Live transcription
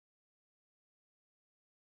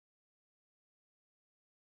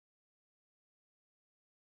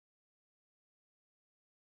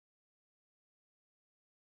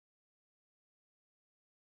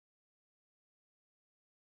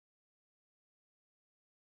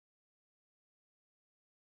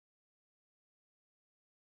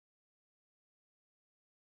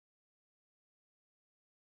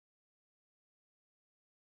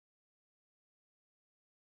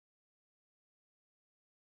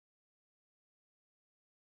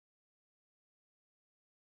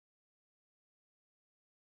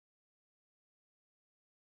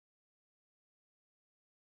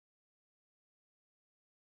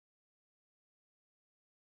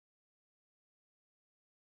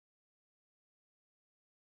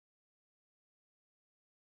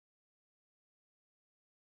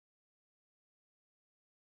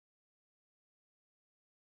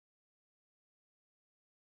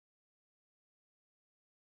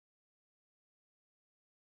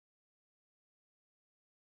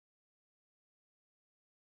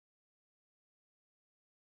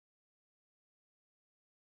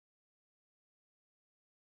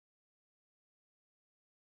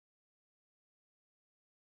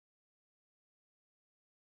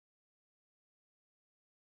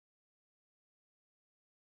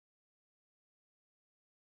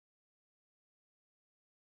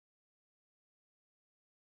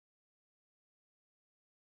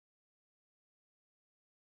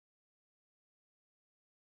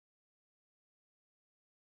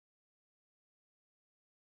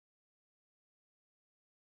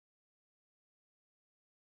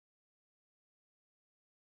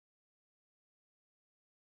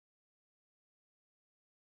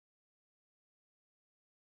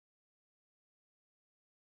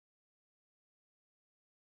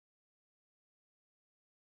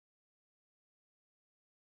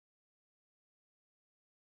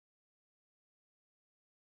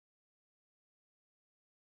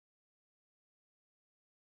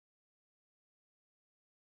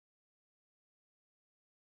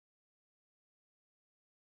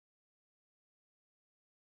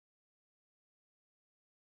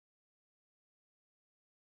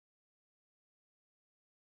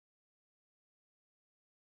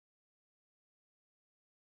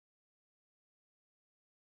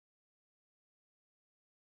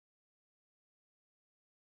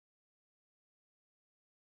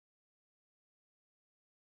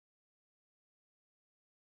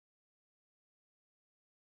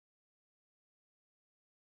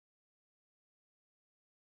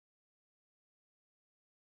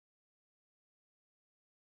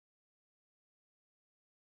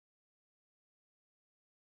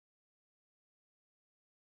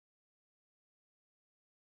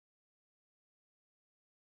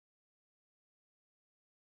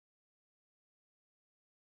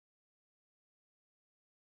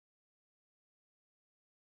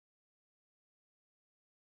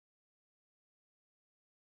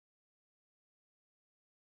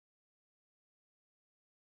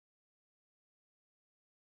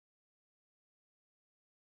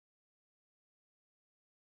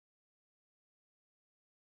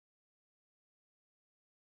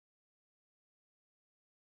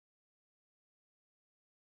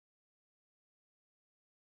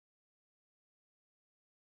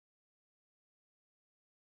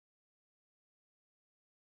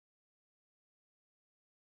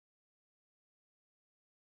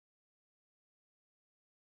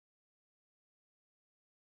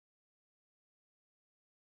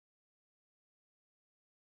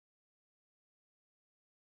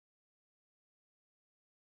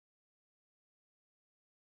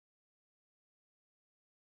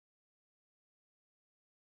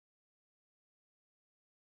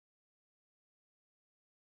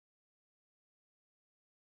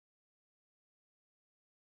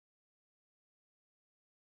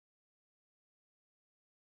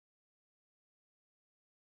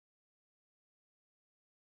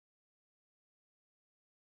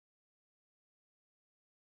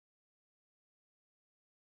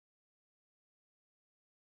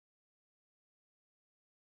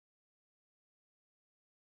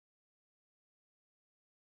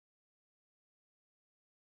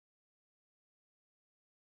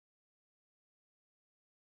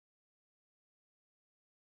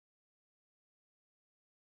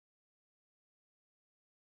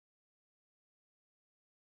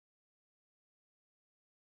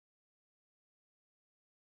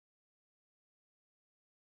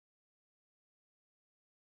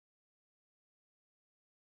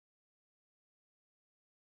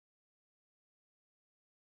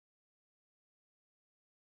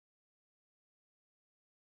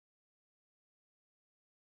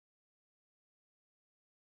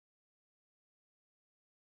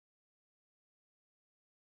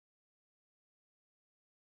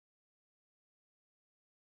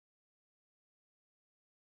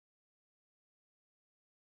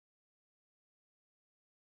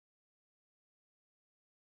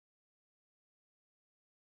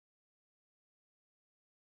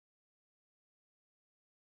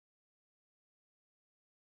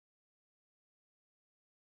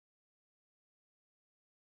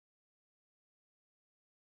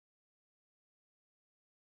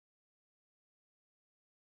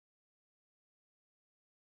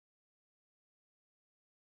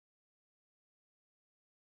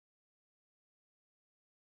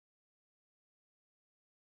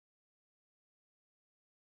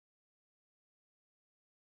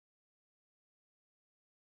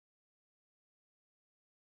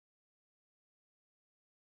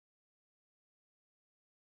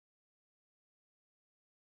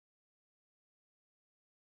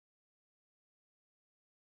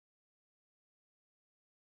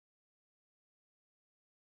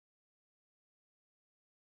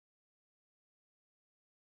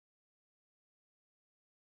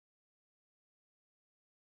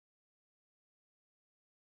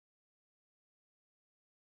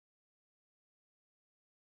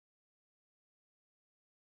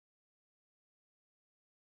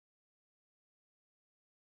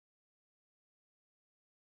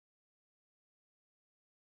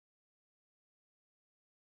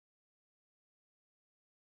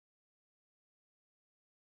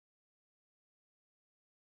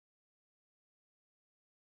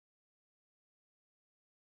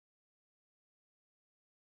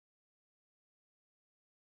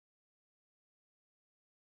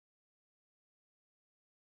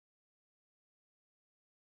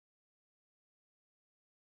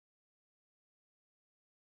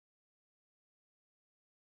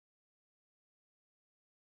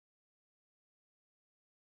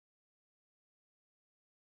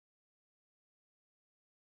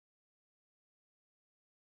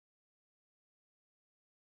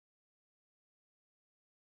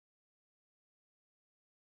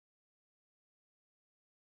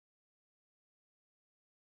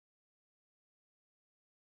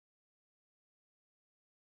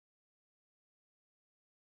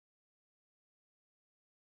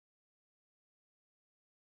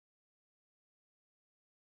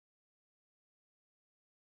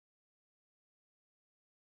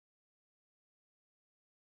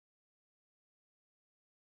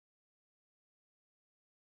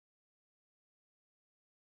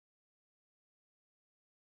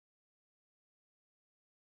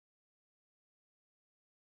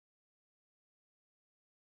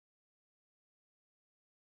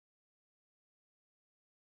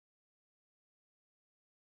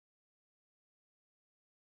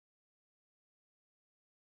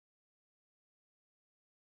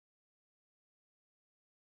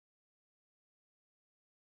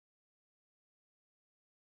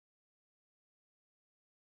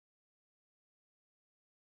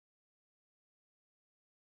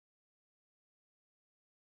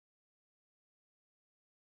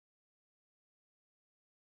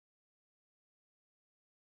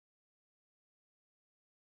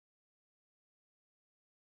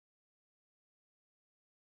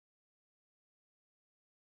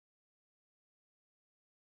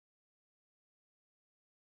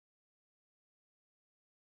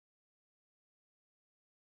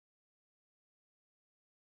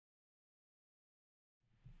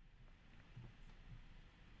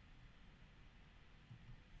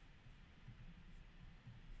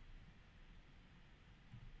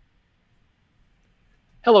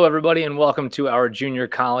Hello, everybody, and welcome to our junior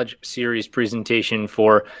college series presentation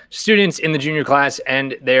for students in the junior class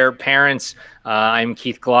and their parents. I'm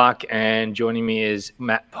Keith Glock, and joining me is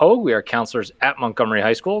Matt Pogue. We are counselors at Montgomery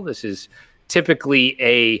High School. This is typically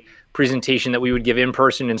a presentation that we would give in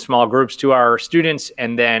person in small groups to our students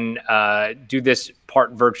and then do this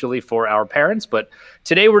part virtually for our parents. But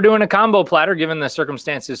today we're doing a combo platter given the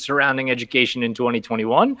circumstances surrounding education in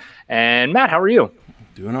 2021. And Matt, how are you?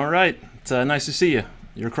 Doing all right. It's nice to see you.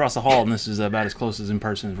 You're across the hall, and this is about as close as in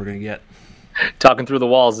person as we're going to get. Talking through the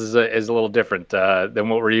walls is a little different than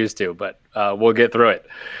what we're used to, but we'll get through it.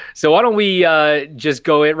 So why don't we just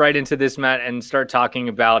go right into this, Matt, and start talking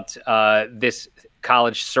about this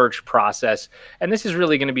college search process. And this is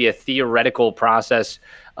really going to be a theoretical process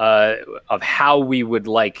of how we would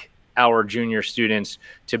like our junior students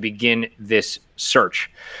to begin this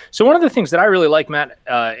search. So one of the things that I really like, Matt,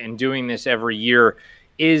 in doing this every year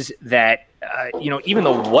is that even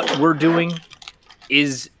though what we're doing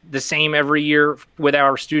is the same every year with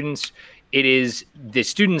our students, it is the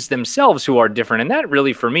students themselves who are different. And that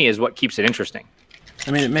really, for me, is what keeps it interesting.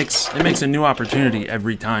 I mean, it makes a new opportunity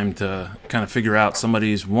every time to kind of figure out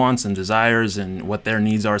somebody's wants and desires and what their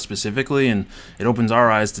needs are specifically. And it opens our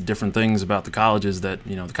eyes to different things about the colleges that,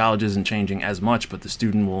 the college isn't changing as much, but the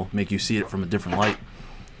student will make you see it from a different light.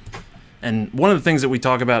 And one of the things that we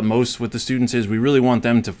talk about most with the students is we really want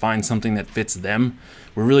them to find something that fits them.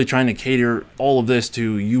 We're really trying to cater all of this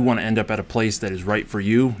to you want to end up at a place that is right for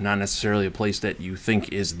you, not necessarily a place that you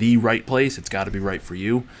think is the right place. It's got to be right for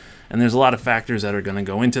you. And there's a lot of factors that are going to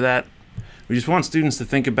go into that. We just want students to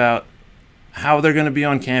think about how they're going to be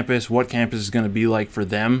on campus, what campus is going to be like for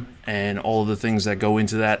them, and all of the things that go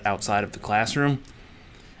into that outside of the classroom.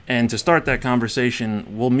 And to start that conversation,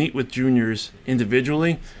 we'll meet with juniors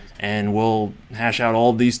individually, and we'll hash out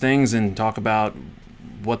all of these things and talk about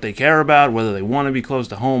what they care about, whether they want to be close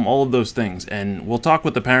to home, all of those things. And we'll talk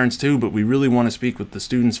with the parents too, but we really want to speak with the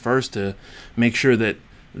students first to make sure that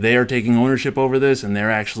they are taking ownership over this and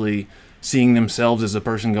they're actually seeing themselves as a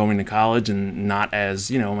person going to college and not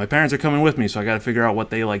as, my parents are coming with me, so I got to figure out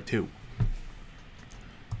what they like too.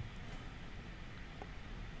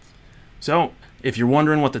 So if you're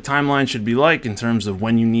wondering what the timeline should be like in terms of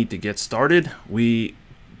when you need to get started, we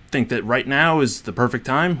think that right now is the perfect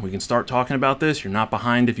time. We can start talking about this. You're not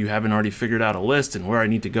behind if you haven't already figured out a list and where I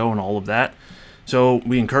need to go and all of that. So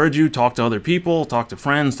we encourage you, talk to other people, talk to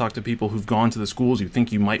friends, talk to people who've gone to the schools you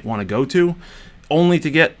think you might want to go to, only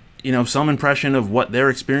to get some impression of what their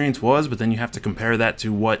experience was, but then you have to compare that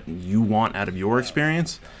to what you want out of your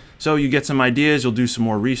experience. So you get some ideas, you'll do some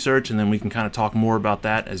more research, and then we can kind of talk more about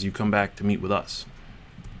that as you come back to meet with us.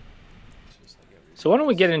 So why don't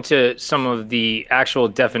we get into some of the actual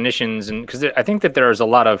definitions, and because I think that there's a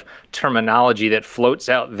lot of terminology that floats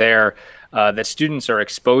out there that students are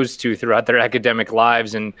exposed to throughout their academic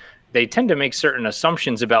lives, and they tend to make certain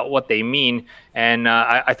assumptions about what they mean. And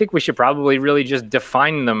I think we should probably really just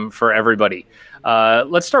define them for everybody.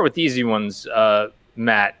 Let's start with the easy ones,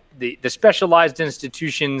 Matt. The specialized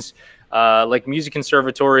institutions like music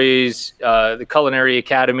conservatories, the culinary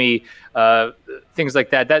academy, things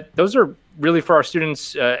like that. Those are really for our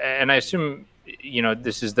students, and I assume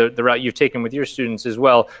this is the route you've taken with your students as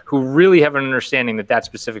well, who really have an understanding that that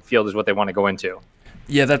specific field is what they want to go into.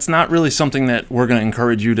 Yeah, that's not really something that we're going to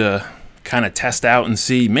encourage you to kind of test out and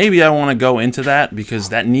see, maybe I want to go into that, because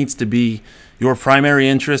that needs to be your primary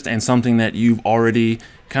interest and something that you've already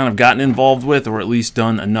kind of gotten involved with, or at least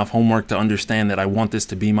done enough homework to understand that I want this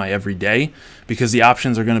to be my everyday, because the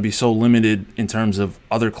options are going to be so limited in terms of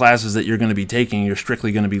other classes that you're going to be taking. You're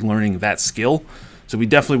strictly going to be learning that skill. So we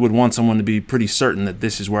definitely would want someone to be pretty certain that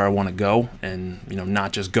this is where I want to go, and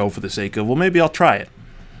not just go for the sake of, well, maybe I'll try it.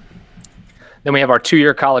 Then we have our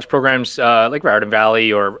two-year college programs like Raritan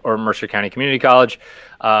Valley or Mercer County Community College,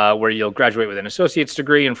 where you'll graduate with an associate's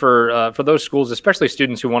degree. And for those schools, especially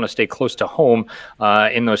students who want to stay close to home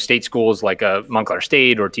in those state schools like Montclair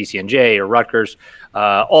State or TCNJ or Rutgers,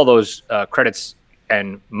 all those credits,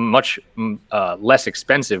 and much less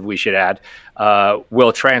expensive, we should add,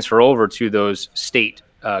 will transfer over to those state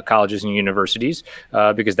colleges and universities,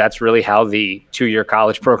 because that's really how the two-year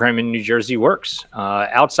college program in New Jersey works.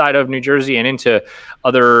 Outside of New Jersey and into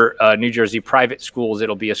other New Jersey private schools,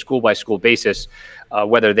 it'll be a school-by-school basis,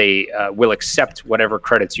 whether they will accept whatever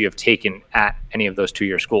credits you have taken at any of those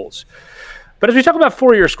two-year schools. But as we talk about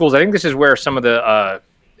four-year schools, I think this is where some of the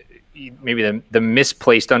maybe the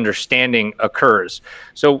misplaced understanding occurs.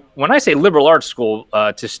 So when I say liberal arts school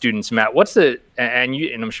to students, Matt, what's and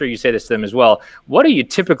I'm sure you say this to them as well, what do you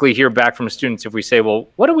typically hear back from students if we say, well,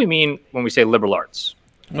 what do we mean when we say liberal arts?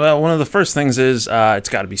 Well, one of the first things is it's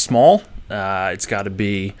got to be small. It's got to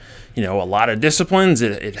be, a lot of disciplines.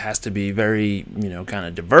 It has to be very, kind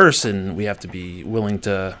of diverse, and we have to be willing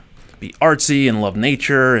to be artsy and love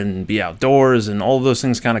nature and be outdoors, and all of those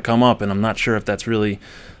things kind of come up, and I'm not sure if that's really,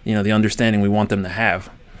 the understanding we want them to have.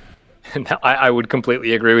 I would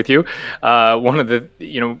completely agree with you. One of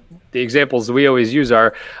the examples we always use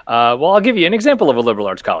are, well, I'll give you an example of a liberal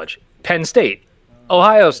arts college: Penn State,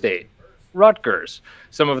 Ohio State, Rutgers.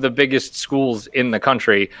 Some of the biggest schools in the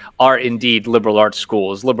country are indeed liberal arts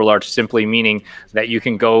schools. Liberal arts simply meaning that you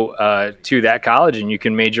can go to that college and you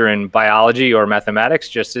can major in biology or mathematics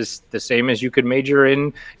just as the same as you could major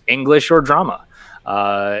in English or drama.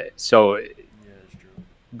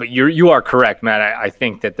 But you are correct, Matt. I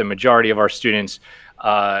think that the majority of our students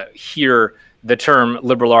hear the term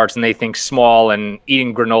liberal arts and they think small and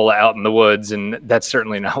eating granola out in the woods, and that's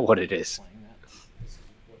certainly not what it is.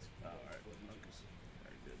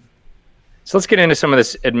 So let's get into some of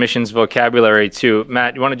this admissions vocabulary too.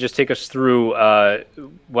 Matt, you want to just take us through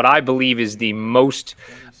what I believe is the most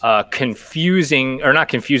confusing, or not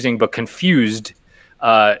confusing, but confused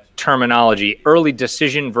terminology: early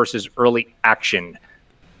decision versus early action.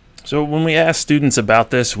 So when we ask students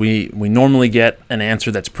about this, we normally get an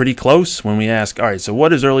answer that's pretty close. When we ask, all right, so what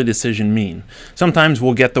does early decision mean? Sometimes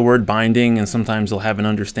we'll get the word binding, and sometimes they'll have an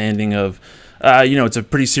understanding of, it's a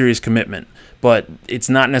pretty serious commitment. But it's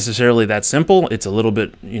not necessarily that simple. It's a little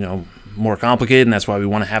bit, more complicated, and that's why we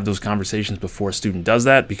want to have those conversations before a student does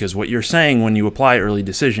that, because what you're saying when you apply early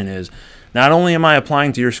decision is, not only am I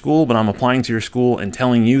applying to your school, but I'm applying to your school and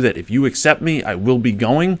telling you that if you accept me, I will be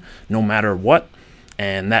going no matter what.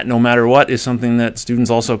 And that no matter what is something that students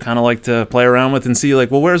also kind of like to play around with and see, like,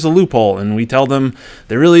 well, where's the loophole? And we tell them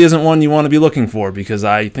there really isn't one you want to be looking for, because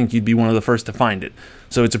I think you'd be one of the first to find it.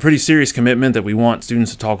 So it's a pretty serious commitment that we want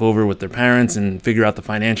students to talk over with their parents and figure out the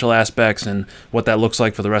financial aspects and what that looks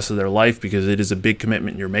like for the rest of their life, because it is a big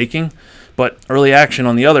commitment you're making. But early action,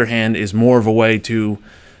 on the other hand, is more of a way to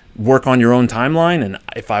work on your own timeline, and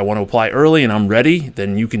if I want to apply early and I'm ready,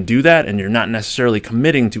 then you can do that, and you're not necessarily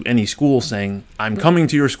committing to any school saying, I'm coming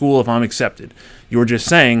to your school if I'm accepted. You're just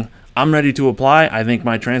saying, I'm ready to apply, I think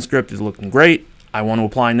my transcript is looking great, I want to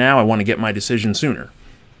apply now, I want to get my decision sooner.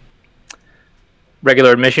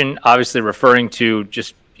 Regular admission, obviously referring to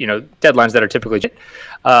just, deadlines that are typically,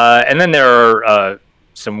 and then there are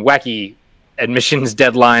some wacky admissions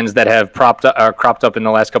deadlines that have cropped up in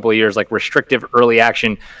the last couple of years, like restrictive early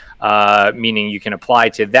action, meaning you can apply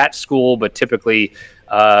to that school, but typically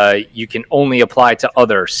you can only apply to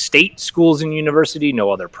other state schools and university,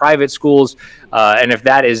 no other private schools. And if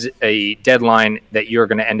that is a deadline that you're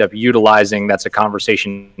going to end up utilizing, that's a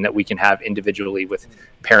conversation that we can have individually with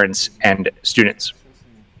parents and students.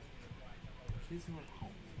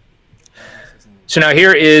 So now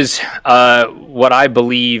here is what I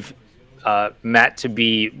believe, Matt, to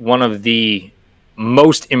be one of the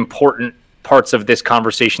most important parts of this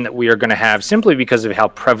conversation that we are going to have, simply because of how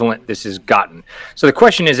prevalent this has gotten. So the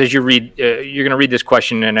question is, as you read, you're going to read this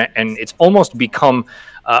question, and it's almost become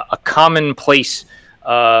a commonplace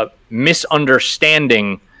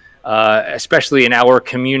misunderstanding, especially in our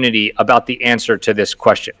community, about the answer to this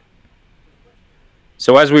question.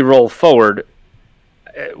 So as we roll forward,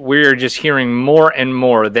 we're just hearing more and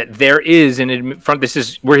more that there is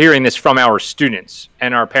we're hearing this from our students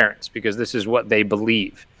and our parents, because this is what they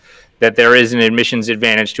believe, that there is an admissions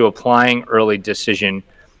advantage to applying early decision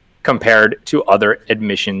compared to other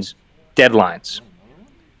admissions deadlines.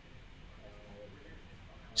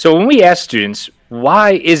 So when we ask students,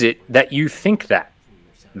 why is it that you think that?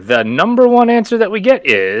 The number one answer that we get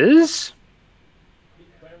is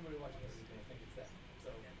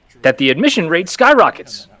that the admission rate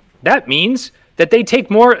skyrockets. That means that they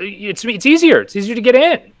take more, it's easier to get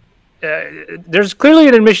in. There's clearly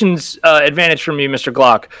an admissions advantage for me, Mr.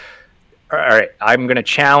 Glock. All right, I'm going to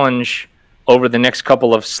challenge over the next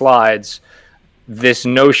couple of slides this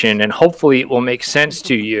notion, and hopefully it will make sense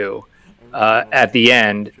to you at the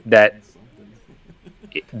end, that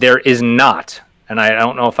there is not, and I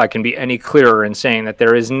don't know if I can be any clearer in saying that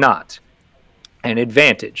there is not an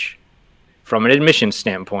advantage from an admissions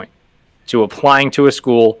standpoint to applying to a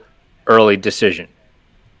school early decision.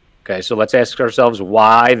 Okay, so let's ask ourselves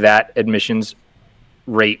why that admissions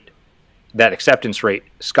rate, that acceptance rate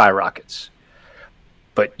skyrockets.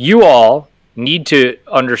 But you all need to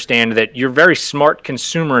understand that you're very smart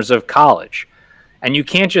consumers of college, and you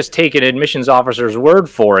can't just take an admissions officer's word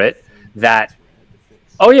for it that,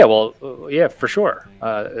 oh yeah, well, yeah, for sure.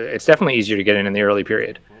 It's definitely easier to get in the early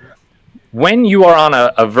period. When you are on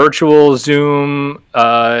a virtual Zoom,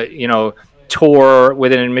 tour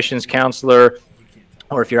with an admissions counselor,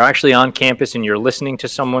 or if you're actually on campus and you're listening to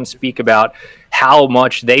someone speak about how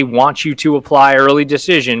much they want you to apply early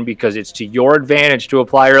decision because it's to your advantage to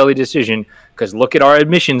apply early decision, because look at our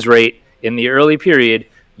admissions rate in the early period,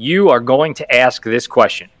 you are going to ask this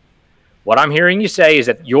question. What I'm hearing you say is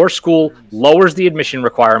that your school lowers the admission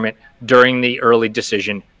requirement during the early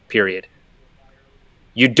decision period.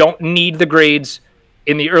 You don't need the grades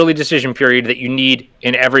in the early decision period that you need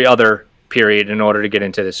in every other period in order to get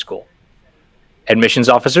into this school. Admissions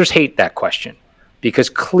officers hate that question because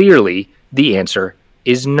clearly the answer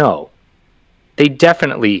is no. They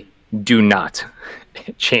definitely do not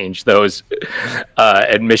change those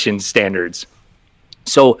admission standards.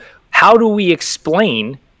 So how do we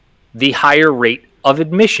explain the higher rate of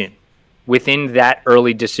admission within that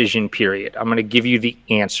early decision period? I'm going to give you the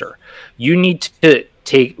answer. You need to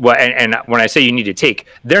take, well, and when I say you need to take,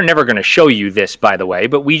 they're never going to show you this, by the way,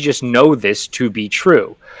 but we just know this to be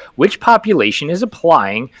true. Which population is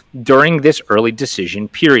applying during this early decision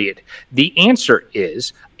period? The answer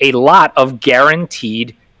is a lot of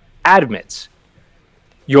guaranteed admits.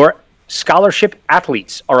 Your scholarship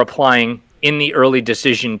athletes are applying in the early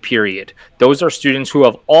decision period. Those are students who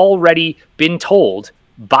have already been told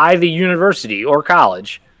by the university or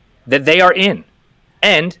college that they are in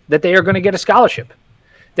and that they are going to get a scholarship.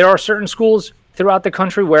 There are certain schools throughout the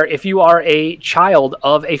country where if you are a child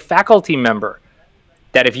of a faculty member,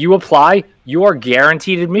 that if you apply, you are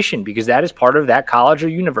guaranteed admission because that is part of that college or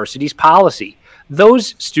university's policy.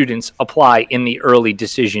 Those students apply in the early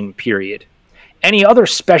decision period. Any other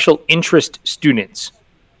special interest students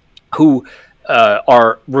who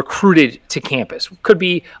are recruited to campus. Could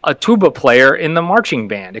be a tuba player in the marching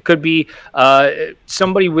band. It could be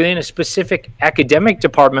somebody within a specific academic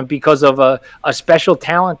department because of a special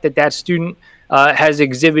talent that student has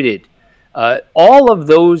exhibited. All of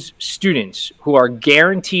those students who are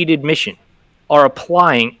guaranteed admission are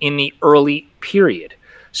applying in the early period.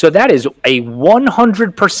 So that is a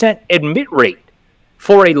 100% admit rate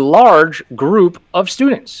for a large group of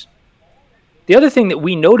students. The other thing that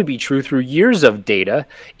we know to be true through years of data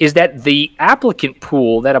is that the applicant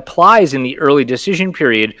pool that applies in the early decision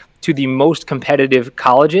period to the most competitive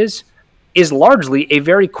colleges is largely a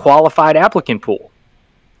very qualified applicant pool.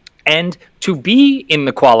 And to be in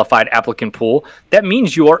the qualified applicant pool, that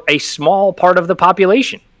means you're a small part of the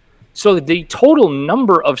population. So the total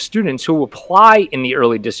number of students who apply in the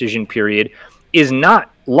early decision period is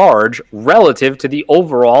not large relative to the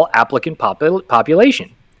overall applicant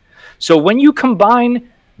population. So when you combine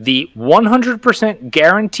the 100%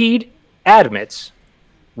 guaranteed admits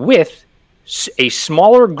with a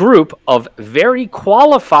smaller group of very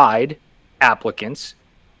qualified applicants,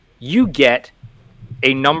 you get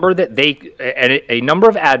a number that a number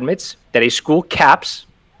of admits that a school caps,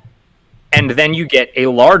 and then you get a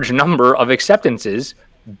large number of acceptances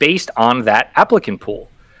based on that applicant pool.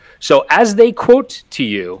 So as they quote to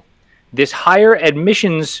you this higher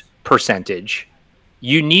admissions percentage,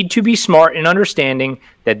 you need to be smart in understanding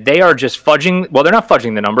that they are just fudging. Well, they're not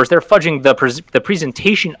fudging the numbers. They're fudging the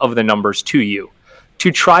presentation of the numbers to you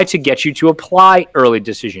to try to get you to apply early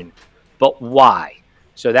decision. But why?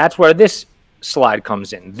 So that's where this slide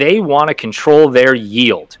comes in. They want to control their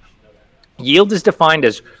yield. Yield is defined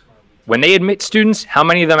as when they admit students, how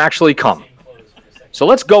many of them actually come. So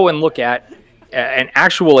let's go and look at an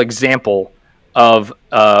actual example of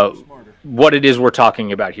what it is we're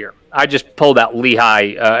talking about here. I just pulled out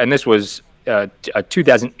Lehigh, and this was a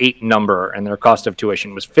 2008 number, and their cost of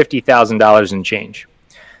tuition was $50,000 and change.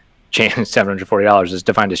 $740 is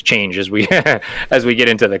defined as change as we as we get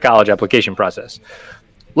into the college application process.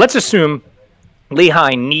 Let's assume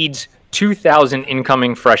Lehigh needs 2,000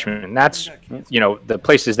 incoming freshmen, and that's the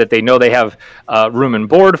places that they know they have room and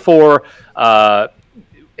board for.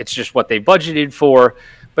 It's just what they budgeted for.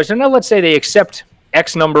 But so now let's say they accept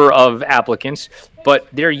X number of applicants, but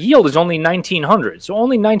their yield is only 1,900. So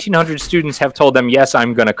only 1,900 students have told them, yes,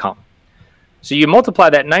 I'm going to come. So you multiply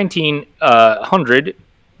that 1,900,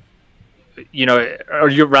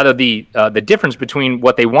 or rather the difference between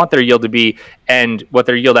what they want their yield to be and what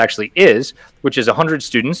their yield actually is, which is 100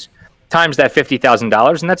 students, times that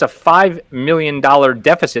 $50,000, and that's a $5 million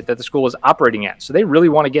deficit that the school is operating at. So they really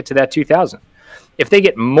want to get to that 2,000. If they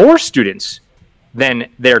get more students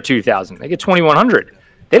than their 2,000, they get 2,100.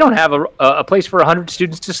 They don't have a place for 100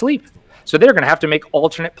 students to sleep. So they're going to have to make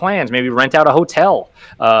alternate plans, maybe rent out a hotel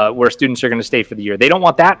where students are going to stay for the year. They don't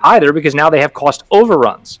want that either because now they have cost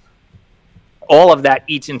overruns. All of that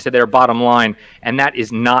eats into their bottom line, and that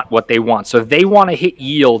is not what they want. So they want to hit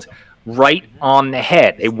yield right on the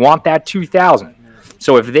head. They want that 2,000.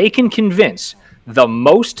 So if they can convince the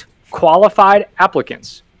most qualified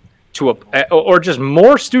applicants or just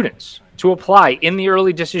more students to apply in the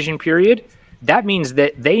early decision period, that means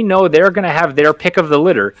that they know they're going to have their pick of the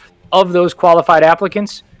litter of those qualified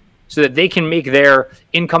applicants so that they can make their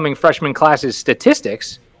incoming freshman classes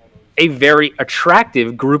statistics a very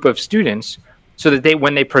attractive group of students, so that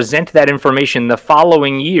when they present that information the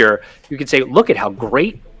following year, you could say, look at how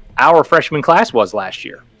great our freshman class was last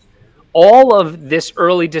year. All of this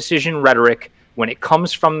early decision rhetoric, when it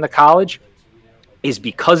comes from the college, is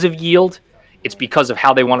because of yield. It's because of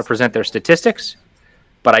how they want to present their statistics.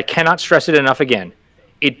 But I cannot stress it enough again.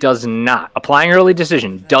 It does not, applying early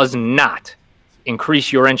decision does not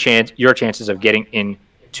increase your chances of getting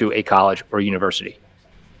into a college or university.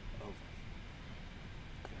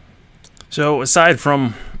 So aside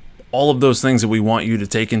from all of those things that we want you to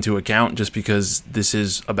take into account, just because this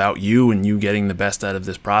is about you and you getting the best out of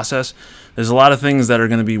this process, there's a lot of things that are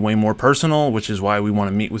going to be way more personal, which is why we want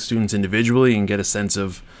to meet with students individually and get a sense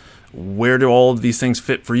of where do all of these things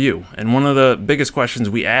fit for you. And one of the biggest questions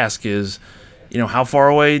we ask is, how far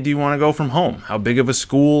away do you want to go from home? How big of a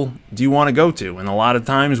school do you want to go to? And a lot of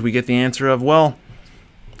times we get the answer of, well,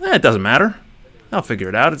 it doesn't matter. I'll figure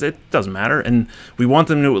it out. It doesn't matter. And we want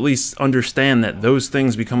them to at least understand that those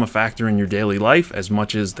things become a factor in your daily life as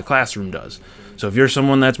much as the classroom does. So if you're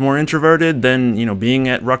someone that's more introverted, then, being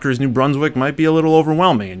at Rutgers, New Brunswick might be a little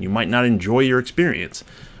overwhelming and you might not enjoy your experience.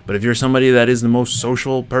 But if you're somebody that is the most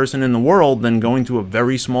social person in the world, then going to a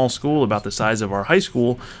very small school about the size of our high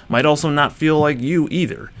school might also not feel like you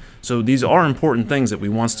either. So these are important things that we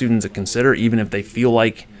want students to consider, even if they feel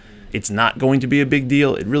like it's not going to be a big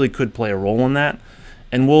deal. It really could play a role in that.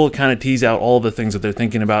 And we'll kind of tease out all the things that they're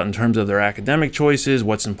thinking about in terms of their academic choices,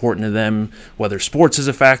 what's important to them, whether sports is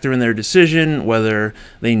a factor in their decision, whether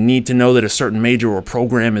they need to know that a certain major or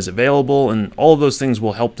program is available, and all of those things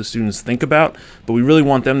will help the students think about. But we really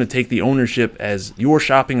want them to take the ownership as you're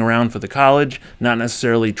shopping around for the college, not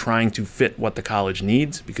necessarily trying to fit what the college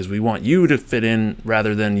needs, because we want you to fit in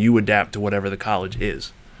rather than you adapt to whatever the college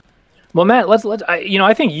is. Well, Matt,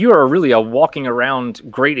 I think you are really a walking around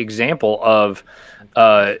great example of,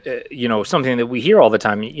 something that we hear all the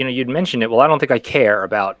time. You'd mentioned it. Well, I don't think I care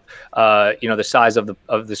about, the size of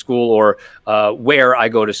the school or where I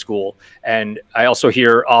go to school. And I also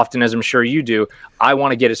hear often, as I'm sure you do, I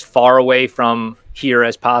want to get as far away from here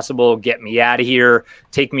as possible. Get me out of here.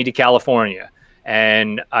 Take me to California.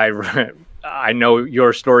 And I know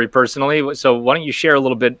your story personally, so why don't you share a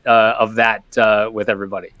little bit of that with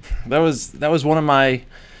everybody? That was one of my,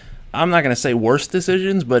 I'm not going to say worst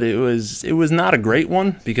decisions, but it was not a great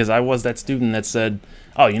one, because I was that student that said,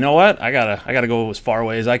 oh, you know what? I gotta go as far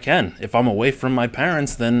away as I can. If I'm away from my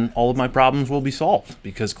parents, then all of my problems will be solved,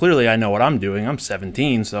 because clearly I know what I'm doing. I'm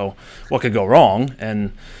 17, so what could go wrong?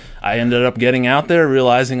 And I ended up getting out there,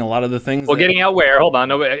 realizing a lot of the things. Well, getting out where? Hold on,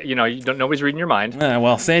 nobody, nobody's reading your mind.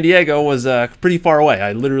 Well, San Diego was pretty far away.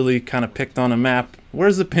 I literally kind of picked on a map,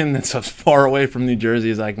 where's the pin that's as far away from New Jersey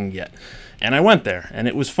as I can get? And I went there, and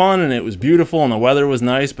it was fun, and it was beautiful, and the weather was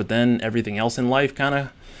nice, but then everything else in life kind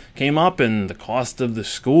of came up, and the cost of the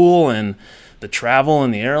school, and the travel,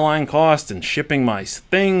 and the airline cost, and shipping my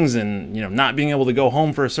things, and not being able to go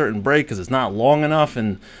home for a certain break because it's not long enough,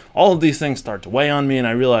 and all of these things start to weigh on me, and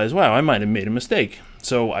I realized, wow, I might have made a mistake.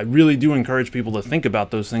 So I really do encourage people to think about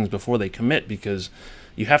those things before they commit, because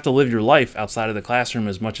you have to live your life outside of the classroom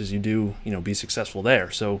as much as you do, be successful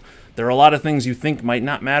there. So there are a lot of things you think might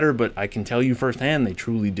not matter, but I can tell you firsthand they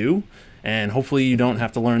truly do. And hopefully you don't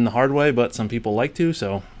have to learn the hard way, but some people like to,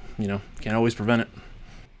 so can't always prevent it.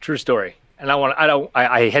 True story. And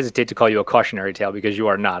I hesitate to call you a cautionary tale, because you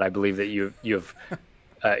are not. I believe that you're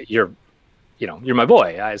my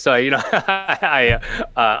boy. I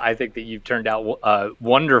think that you've turned out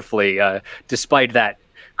wonderfully, despite that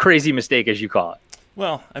crazy mistake, as you call it.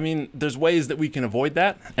 Well, there's ways that we can avoid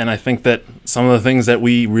that, and I think that some of the things that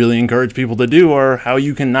we really encourage people to do are how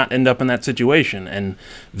you can not end up in that situation, and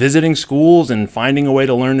visiting schools and finding a way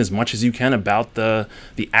to learn as much as you can about the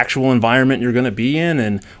actual environment you're going to be in,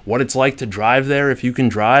 and what it's like to drive there if you can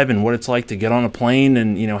drive, and what it's like to get on a plane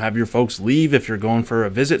and have your folks leave if you're going for a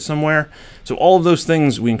visit somewhere. So all of those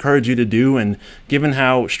things we encourage you to do, and given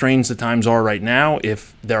how strange the times are right now,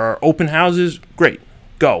 if there are open houses, great.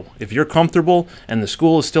 Go. If you're comfortable and the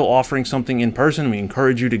school is still offering something in person, we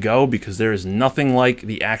encourage you to go, because there is nothing like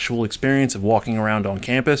the actual experience of walking around on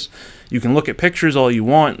campus. You can look at pictures all you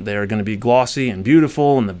want. They're going to be glossy and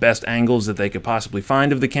beautiful and the best angles that they could possibly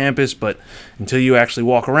find of the campus, but until you actually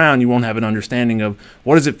walk around, you won't have an understanding of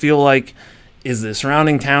what does it feel like. Is the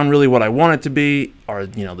surrounding town really what I want it to be? Are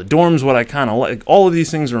the dorms what I kind of like? All of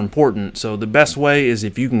these things are important, so the best way is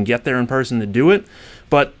if you can get there in person to do it.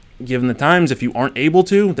 But given the times, if you aren't able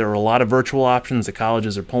to, there are a lot of virtual options that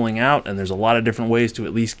colleges are pulling out, and there's a lot of different ways to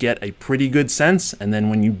at least get a pretty good sense. And then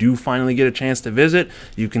when you do finally get a chance to visit,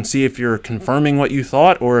 you can see if you're confirming what you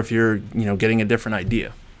thought or if you're, getting a different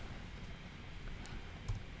idea.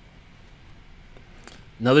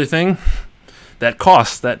 Another thing, that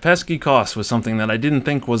pesky cost was something that I didn't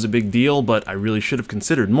think was a big deal, but I really should have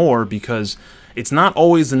considered more, because it's not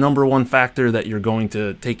always the number one factor that you're going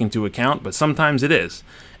to take into account, but sometimes it is.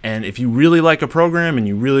 And if you really like a program and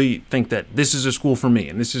you really think that this is a school for me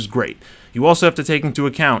and this is great, you also have to take into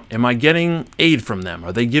account, am I getting aid from them?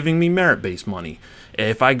 Are they giving me merit-based money?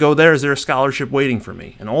 If I go there, is there a scholarship waiting for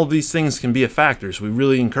me? And all of these things can be a factor, so we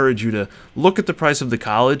really encourage you to look at the price of the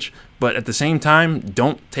college, but at the same time,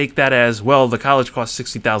 don't take that as, well, the college costs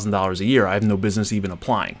 $60,000 a year, I have no business even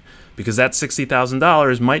applying. Because that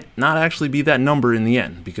 $60,000 might not actually be that number in the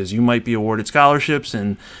end, because you might be awarded scholarships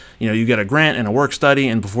and you get a grant and a work study,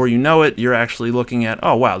 and before you know it, you're actually looking at,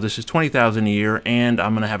 oh wow, this is $20,000 a year and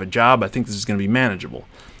I'm going to have a job. I think this is going to be manageable.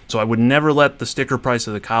 So I would never let the sticker price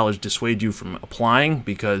of the college dissuade you from applying,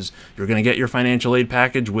 because you're going to get your financial aid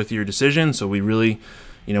package with your decision. So we really,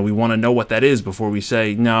 we want to know what that is before we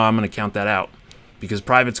say, no, I'm going to count that out. Because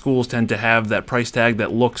private schools tend to have that price tag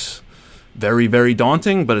that looks very, very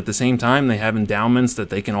daunting, but at the same time, they have endowments that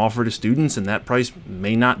they can offer to students, and that price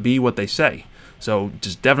may not be what they say. So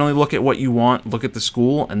just definitely look at what you want, look at the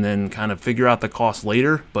school, and then kind of figure out the cost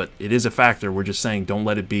later. But it is a factor. We're just saying don't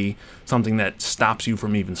let it be something that stops you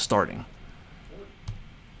from even starting.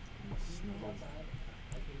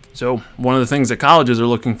 So one of the things that colleges are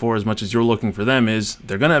looking for, as much as you're looking for them, is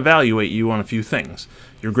they're going to evaluate you on a few things.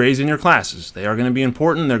 Your grades in your classes, they are going to be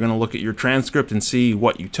important. They're going to look at your transcript and see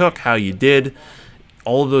what you took, how you did,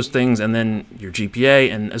 all of those things, and then your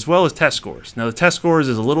GPA, and as well as test scores. Now the test scores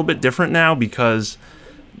is a little bit different now, because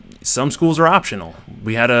some schools are optional.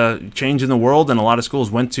 We had a change in the world, and a lot of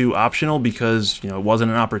schools went to optional because it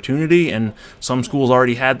wasn't an opportunity, and some schools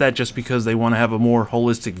already had that just because they want to have a more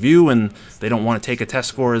holistic view and they don't want to take a test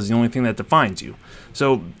score as the only thing that defines you.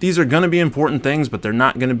 So these are going to be important things, but they're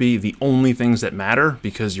not going to be the only things that matter,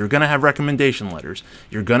 because you're going to have recommendation letters.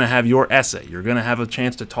 You're going to have your essay. You're going to have a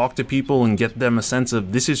chance to talk to people and get them a sense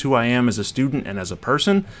of, this is who I am as a student and as a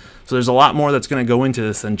person. So there's a lot more that's going to go into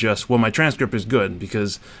this than just, well, my transcript is good,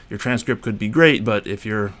 because your transcript could be great, but if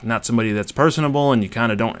you're not somebody that's personable and you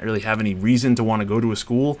kind of don't really have any reason to want to go to a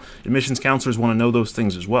school, admissions counselors want to know those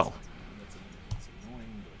things as well.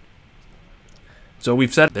 So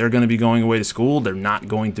we've said they're going to be going away to school. They're not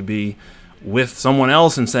going to be with someone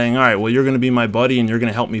else and saying, all right, well, you're going to be my buddy and you're going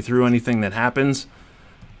to help me through anything that happens,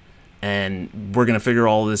 and we're going to figure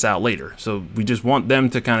all of this out later. So we just want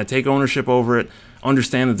them to kind of take ownership over it,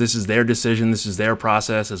 understand that this is their decision, this is their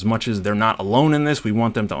process. As much as they're not alone in this, we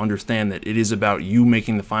want them to understand that it is about you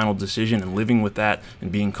making the final decision and living with that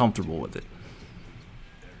and being comfortable with it.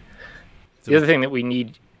 The other thing that we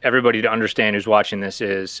need everybody to understand who's watching this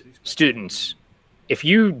is, students, if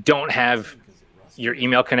you don't have your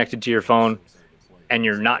email connected to your phone and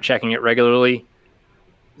you're not checking it regularly,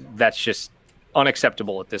 that's just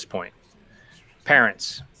unacceptable at this point.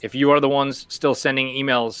 Parents, if you are the ones still sending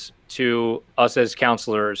emails to us as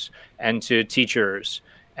counselors and to teachers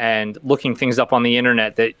and looking things up on the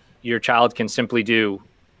internet that your child can simply do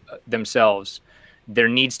themselves, there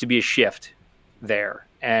needs to be a shift there.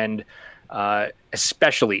 And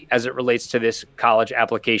especially as it relates to this college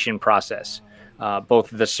application process, both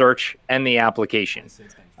the search and the application.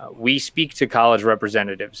 We speak to college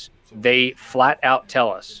representatives. They flat out tell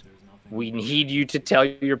us, we need you to tell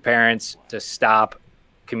your parents to stop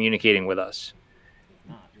communicating with us.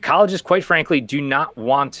 Colleges, quite frankly, do not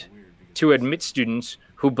want to admit students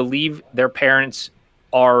who believe their parents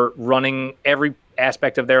are running every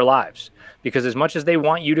aspect of their lives. Because as much as they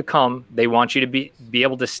want you to come, they want you to be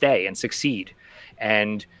able to stay and succeed.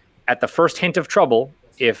 And at the first hint of trouble,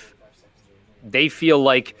 if they feel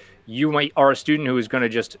like you are a student who is going to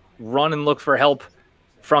just run and look for help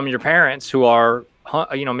from your parents who are,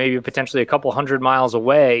 maybe potentially a couple 100 miles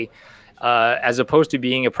away, as opposed to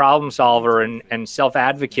being a problem solver and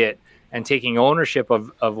self-advocate and taking ownership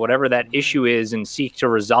of whatever that issue is and seek to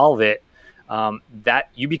resolve it, that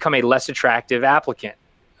you become a less attractive applicant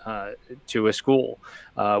to a school.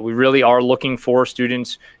 We really are looking for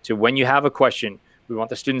students to, when you have a question, we want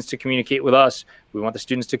the students to communicate with us. We want the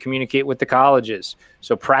students to communicate with the colleges.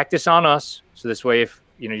 So practice on us. So this way, if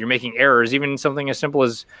you're making errors, even something as simple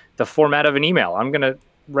as the format of an email, I'm going to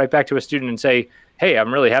write back to a student and say, hey,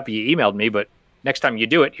 I'm really happy you emailed me, but next time you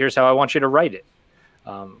do it, here's how I want you to write it.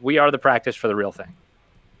 We are the practice for the real thing.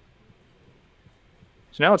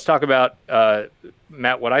 So now let's talk about,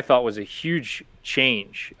 Matt, what I thought was a huge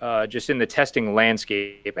change just in the testing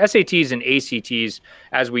landscape. SATs and ACTs,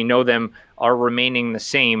 as we know them, are remaining the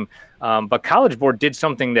same. But College Board did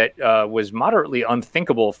something that was moderately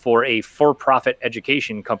unthinkable for a for-profit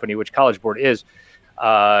education company, which College Board is.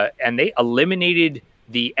 And they eliminated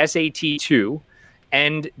the SAT-2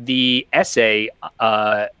 and the essay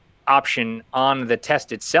option on the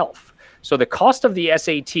test itself. So the cost of the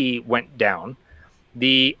SAT went down.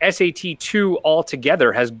 The SAT-2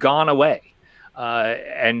 altogether has gone away.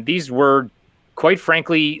 And these were, quite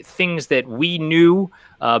frankly, things that we knew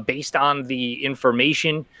based on the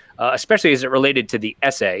information, especially as it related to the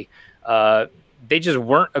essay. They just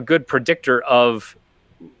weren't a good predictor of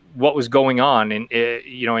what was going on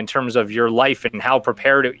in terms of your life and how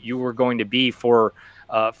prepared you were going to be for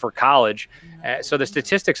college. So the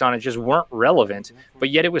statistics on it just weren't relevant, but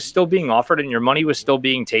yet it was still being offered and your money was still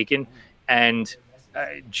being taken. And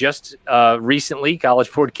just recently,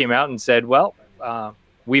 College Board came out and said, well,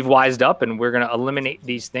 we've wised up and we're going to eliminate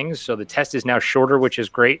these things. So the test is now shorter, which is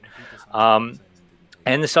great. And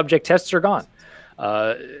the subject tests are gone.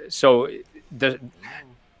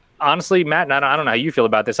 Honestly, Matt, and I don't know how you feel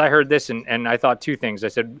about this. I heard this and I thought two things. I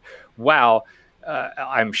said, wow,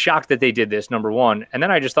 I'm shocked that they did this, number one. And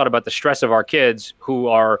then I just thought about the stress of our kids who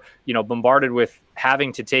are, bombarded with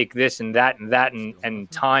having to take this and that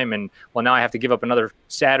and time. And well, now I have to give up another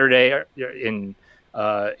Saturday in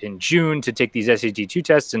June to take these SAT-2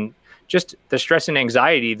 tests, and just the stress and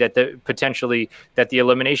anxiety that the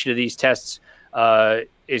elimination of these tests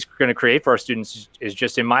is going to create for our students is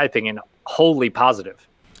just, in my opinion, wholly positive.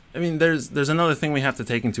 I mean, there's another thing we have to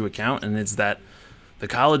take into account, and it's that the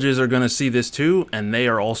colleges are going to see this too, and they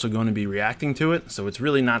are also going to be reacting to it. So it's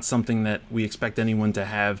really not something that we expect anyone to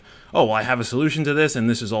have, oh, well, I have a solution to this and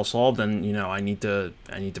this is all solved, and I need to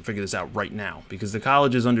figure this out right now. Because the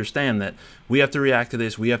colleges understand that we have to react to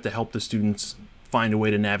this, we have to help the students find a way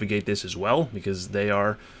to navigate this as well, because they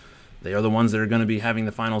are the ones that are going to be having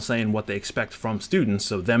the final say in what they expect from students.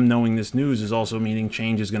 So them knowing this news is also meaning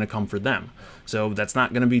change is going to come for them. So that's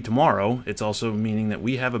not going to be tomorrow. It's also meaning that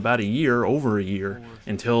we have about over a year,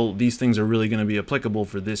 until these things are really going to be applicable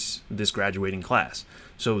for this graduating class.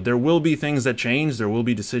 So there will be things that change. There will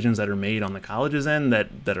be decisions that are made on the college's end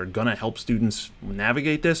that are going to help students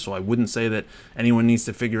navigate this. So I wouldn't say that anyone needs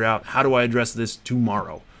to figure out, how do I address this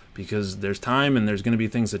tomorrow? Because there's time and there's going to be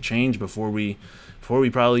things that change before we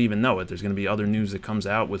probably even know it. There's going to be other news that comes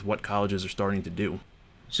out with what colleges are starting to do.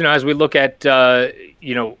 So now as we look at,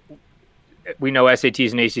 we know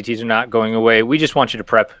SATs and ACTs are not going away. We just want you to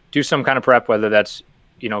prep. Do some kind of prep, whether that's,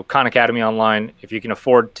 Khan Academy online. If you can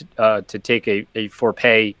afford to take a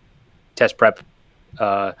for-pay test prep,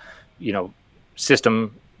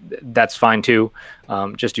 system, that's fine too.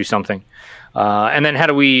 Just do something. And then how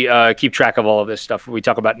do we keep track of all of this stuff? We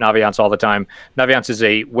talk about Naviance all the time. Naviance is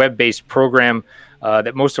a web-based program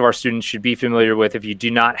that most of our students should be familiar with. If you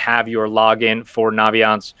do not have your login for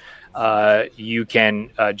Naviance, you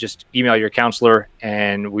can just email your counselor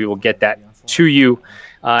and we will get that to you.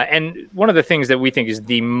 And one of the things that we think is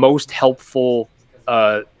the most helpful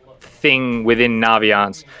thing within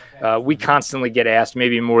Naviance, we constantly get asked,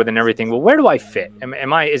 maybe more than everything, well, where do I fit?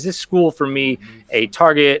 Is this school for me a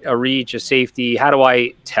target, a reach, a safety? How do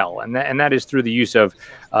I tell? And that is through the use of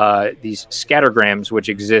these scattergrams, which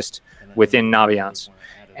exist within Naviance.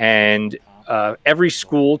 And every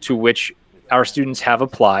school to which our students have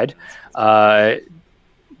applied,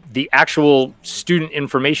 the actual student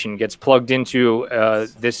information gets plugged into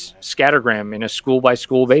this scattergram in a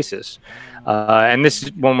school-by-school basis. And this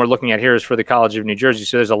one we're looking at here is for the College of New Jersey.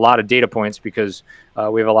 So there's a lot of data points because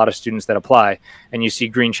we have a lot of students that apply. And you see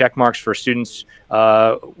green check marks for students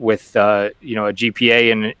with a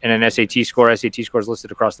GPA and an SAT score. SAT score is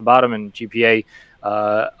listed across the bottom, and GPA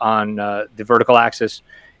on the vertical axis.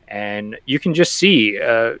 And you can just see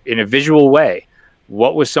in a visual way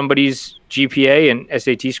what was somebody's GPA and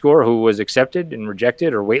SAT score who was accepted and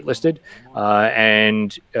rejected or waitlisted.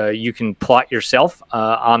 And you can plot yourself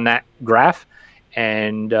on that graph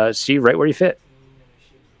and see right where you fit.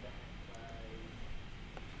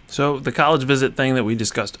 So the college visit thing that we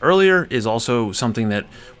discussed earlier is also something that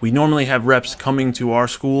we normally have reps coming to our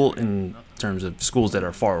school in terms of schools that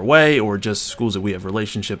are far away or just schools that we have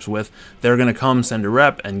relationships with. They're going to come, send a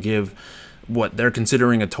rep, and give what they're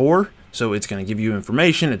considering a tour. So it's going to give you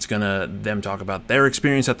information. It's going to them talk about their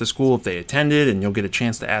experience at the school if they attended, and you'll get a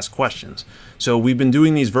chance to ask questions. So we've been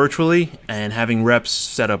doing these virtually and having reps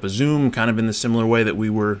set up a Zoom kind of in the similar way that we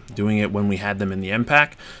were doing it when we had them in the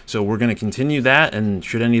MPAC. So we're going to continue that, and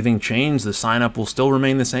should anything change, the sign up will still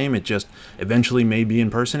remain the same. It just eventually may be in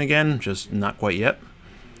person again, just not quite yet.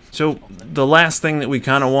 So the last thing that we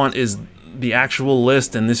kind of want is the actual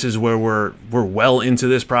list, and this is where we're well into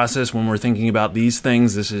this process when we're thinking about these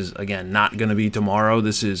things. This is, again, not going to be tomorrow.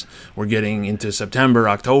 We're getting into September,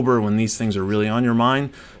 October, when these things are really on your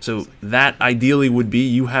mind. So that ideally would be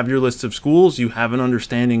you have your list of schools, you have an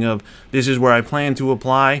understanding of this is where I plan to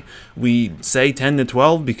apply. We say 10 to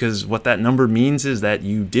 12 because what that number means is that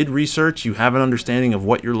you did research, you have an understanding of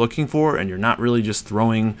what you're looking for, and you're not really just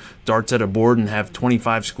throwing darts at a board and have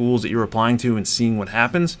 25 schools that you're applying to and seeing what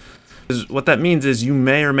happens. What that means is you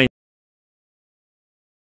may or may